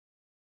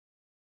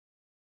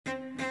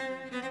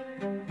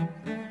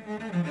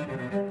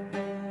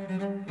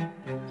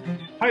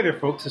Hi there,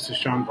 folks. This is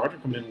Sean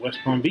Broderick. I'm in West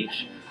Palm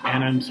Beach,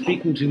 and I'm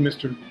speaking to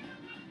Mr.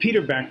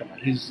 Peter Bakema.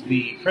 He's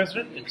the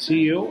president and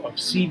CEO of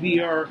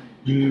CVR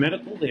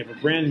Medical. They have a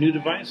brand new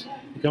device.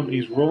 The company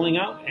is rolling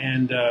out,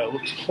 and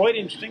looks quite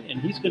interesting,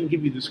 and he's going to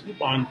give you the scoop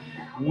on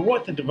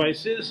what the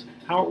device is,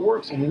 how it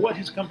works, and what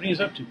his company is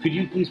up to. Could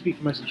you please speak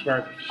to my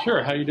subscribers?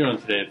 Sure. How are you doing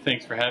today?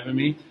 Thanks for having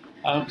me.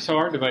 So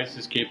our device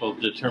is capable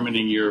of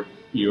determining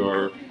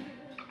your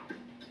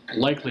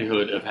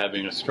likelihood of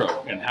having a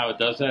stroke. And how it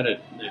does that, it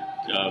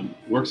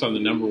works on the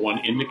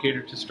 #1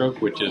 indicator to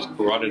stroke, which is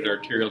carotid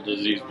arterial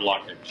disease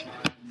blockage.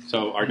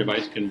 So our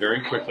device can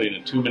very quickly, in a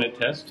 2-minute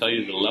test, tell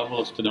you the level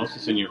of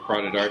stenosis in your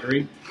carotid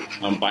artery,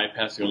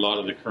 bypassing a lot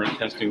of the current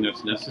testing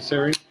that's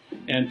necessary,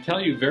 and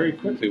tell you very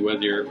quickly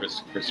whether you're at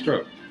risk for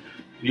stroke.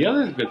 The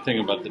other good thing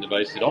about the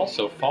device, it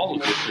also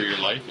follows you through your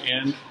life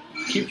and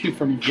keeps you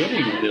from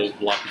getting those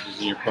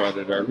blockages in your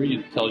carotid artery.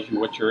 It tells you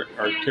what your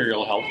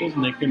arterial health is,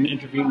 and they can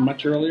intervene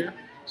much earlier.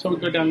 So we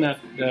go down that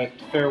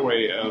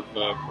fairway of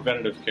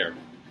preventative care.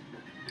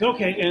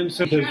 Okay, and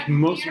so because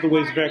most of the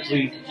ways of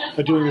actually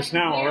doing this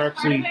now are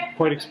actually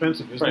quite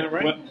expensive, isn't that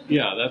right? Well,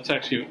 yeah, that's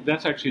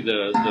actually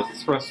the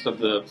thrust of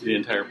the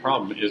entire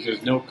problem. Is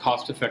there's no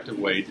cost-effective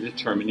way to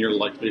determine your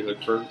likelihood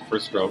for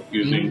stroke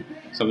using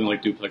something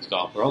like duplex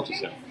Doppler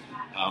ultrasound.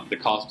 The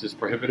cost is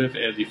prohibitive,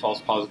 and the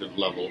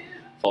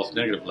false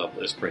negative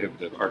level is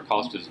prohibitive. Our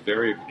cost is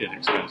very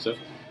inexpensive.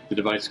 The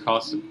device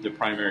costs the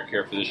primary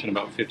care physician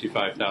about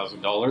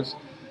 $55,000.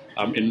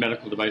 In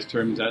medical device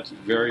terms, that's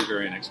very,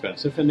 very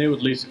inexpensive, and they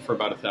would lease it for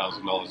about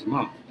 $1,000 a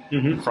month.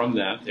 From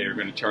that, they are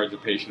going to charge the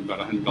patient about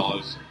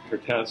 $100 per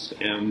test,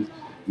 and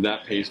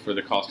that pays for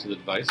the cost of the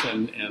device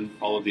and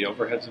all of the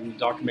overheads, and the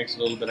doctor makes a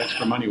little bit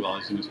extra money while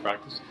he's in his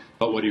practice.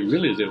 But what he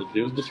really is able to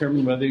do is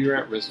determine whether you're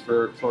at risk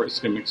for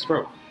ischemic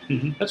stroke.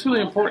 That's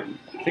really important.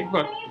 Think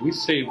about, we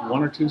save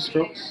 1 or 2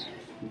 strokes,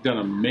 we've done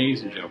an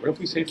amazing job. What if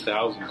we save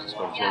thousands of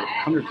strokes or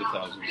hundreds of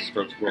thousands of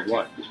strokes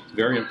worldwide? It's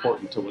very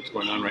important to what's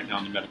going on right now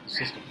in the medical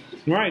system.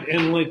 Right,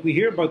 and like we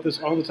hear about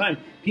this all the time.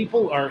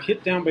 People are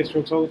hit down by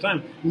strokes all the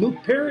time. Luke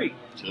Perry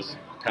just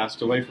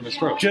passed away from a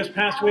stroke. Just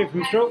passed away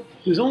from a stroke.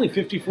 He was only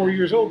 54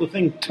 years old. The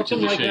thing took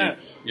him like that.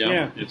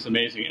 Yeah, it's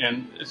amazing.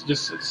 And it's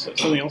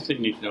something else that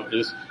you need to know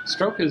is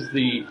stroke is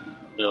the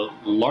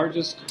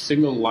largest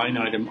single line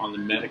item on the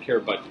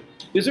Medicare budget.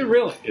 Is it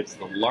really? It's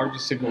the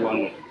largest single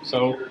line item.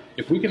 So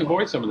if we can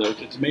avoid some of those,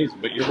 it's amazing.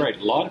 But you're right,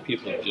 a lot of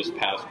people have just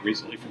passed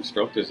recently from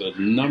stroke. There's a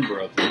number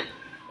of them,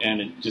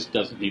 and it just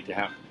doesn't need to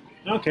happen.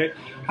 Okay.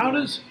 How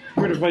does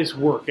your device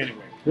work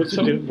anyway? What's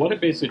it do? What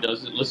it basically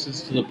does, it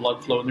listens to the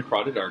blood flow in the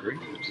carotid artery,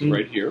 which is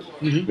right here.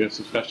 We have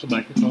some special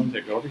microphones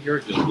that go over here.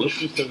 It just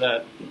listens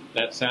to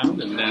that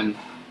sound, and then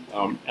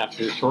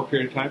after a short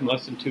period of time,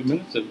 less than 2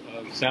 minutes of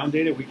sound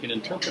data, we can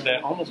interpret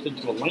that almost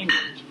into a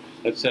language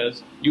that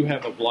says you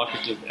have a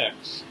blockage of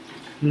X.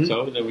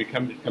 So then it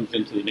comes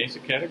into the NACE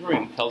category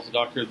and tells the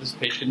doctor this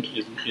patient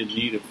is in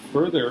need of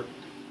further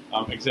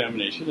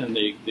examination, and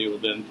they will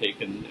then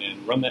take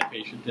and run that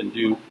patient and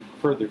do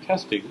further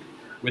testing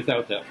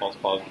without that false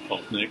positive,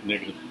 false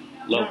negative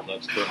level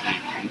that's currently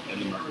in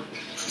the market.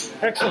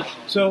 Excellent.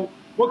 So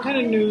what kind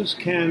of news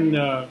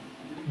can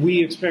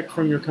we expect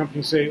from your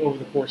company, say, over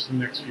the course of the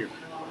next year?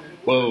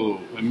 Whoa,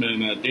 I'm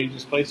in a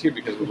dangerous place here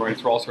because we're going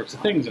through all sorts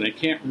of things, and I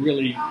can't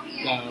really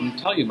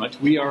tell you much.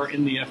 We are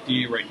in the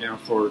FDA right now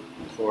for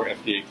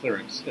FDA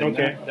clearance, and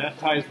that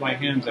ties my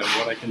hands on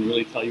what I can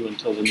really tell you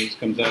until the news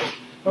comes out.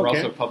 We're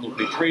also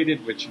publicly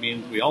traded, which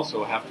means we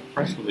also have to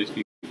press release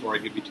before I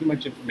give you too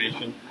much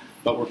information,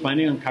 but we're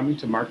planning on coming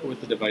to market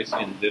with the device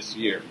in this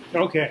year.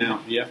 Okay.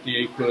 Now, the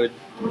FDA could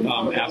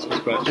ask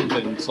us questions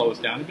and slow us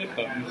down a bit,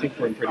 but we think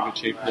we're in pretty good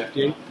shape with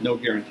the FDA. No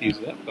guarantees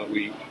of that, but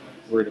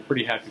we're in a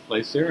pretty happy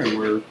place there, and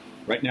we're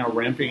right now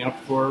ramping up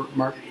for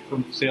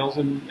sales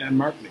and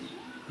marketing.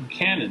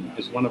 Canon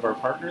is one of our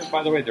partners,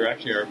 by the way. They're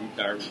actually our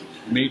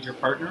major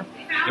partner.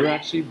 They're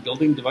actually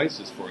building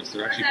devices for us.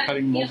 They're actually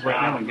cutting molds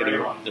right now and getting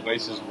our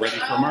devices ready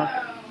for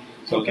market.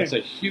 So that's a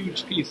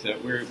huge piece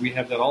that we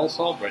have that all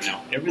solved right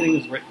now. Everything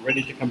is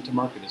ready to come to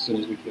market as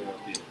soon as we clear out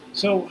the deal.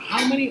 So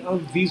how many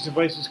of these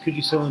devices could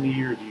you sell in a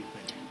year, do you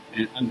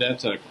think? And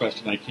that's a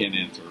question I can't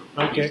answer.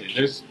 Okay.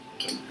 There's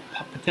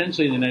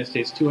potentially in the United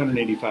States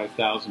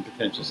 285,000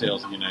 potential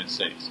sales in the United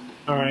States.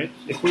 All right.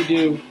 If we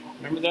do,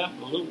 remember that?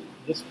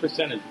 This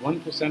percentage,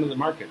 1% of the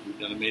market, we've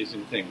done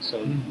amazing things.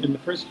 So in the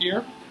first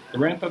year, the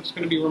ramp-up's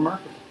going to be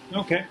remarkable.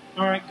 Okay.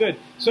 All right, good.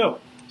 So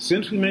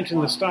since we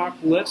mentioned the stock,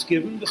 let's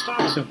give them the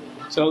stock symbol.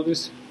 So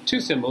there's 2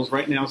 symbols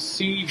right now,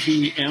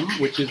 CVM,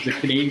 which is the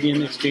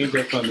Canadian exchange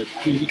that's on the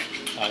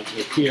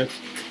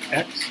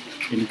TSX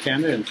in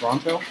Canada, in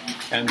Toronto,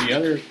 and the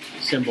other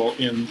symbol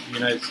in the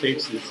United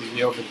States is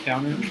the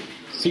over-the-counter,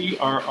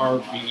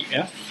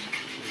 CRRVF,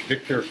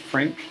 Victor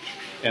Frank,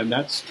 and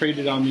that's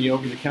traded on the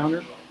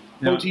over-the-counter.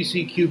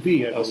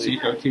 OTCQB, I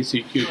believe.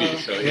 OTCQB,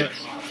 so yes.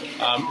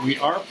 We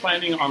are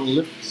planning on a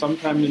lift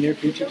sometime in the near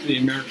future to the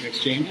American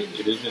exchanges.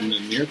 It is in the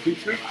near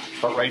future,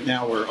 but right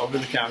now we're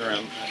over-the-counter,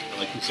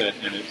 like you said,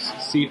 and it's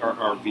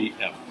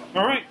CRRVF.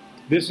 All right.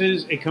 This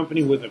is a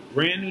company with a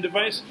brand new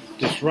device,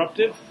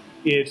 disruptive,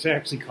 It's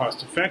actually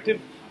cost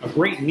effective. A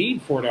great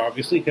need for it,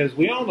 obviously, because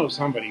we all know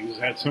somebody who's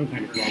had some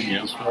kind of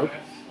long stroke,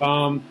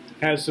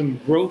 has some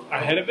growth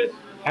ahead of it,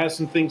 has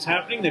some things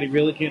happening that he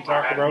really can't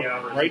talk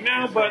about right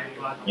now, but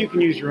you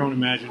can use your own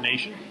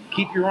imagination.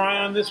 Keep your eye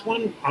on this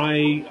one.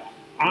 I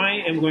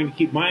am going to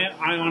keep my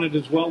eye on it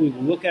as well. We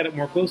will look at it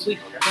more closely.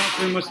 Thanks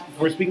very much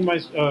for speaking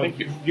to my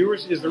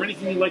viewers. Is there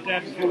anything you'd like to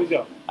add before we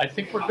go? I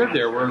think we're good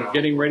there. We're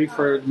getting ready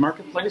for the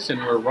marketplace,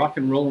 and we're rock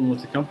and rolling with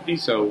the company,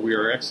 so we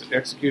are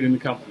executing the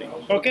company.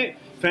 Okay.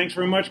 Thanks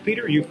very much,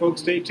 Peter. You folks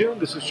stay tuned.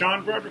 This is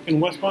Sean Broderick in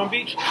West Palm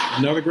Beach.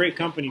 Another great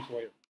company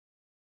for you.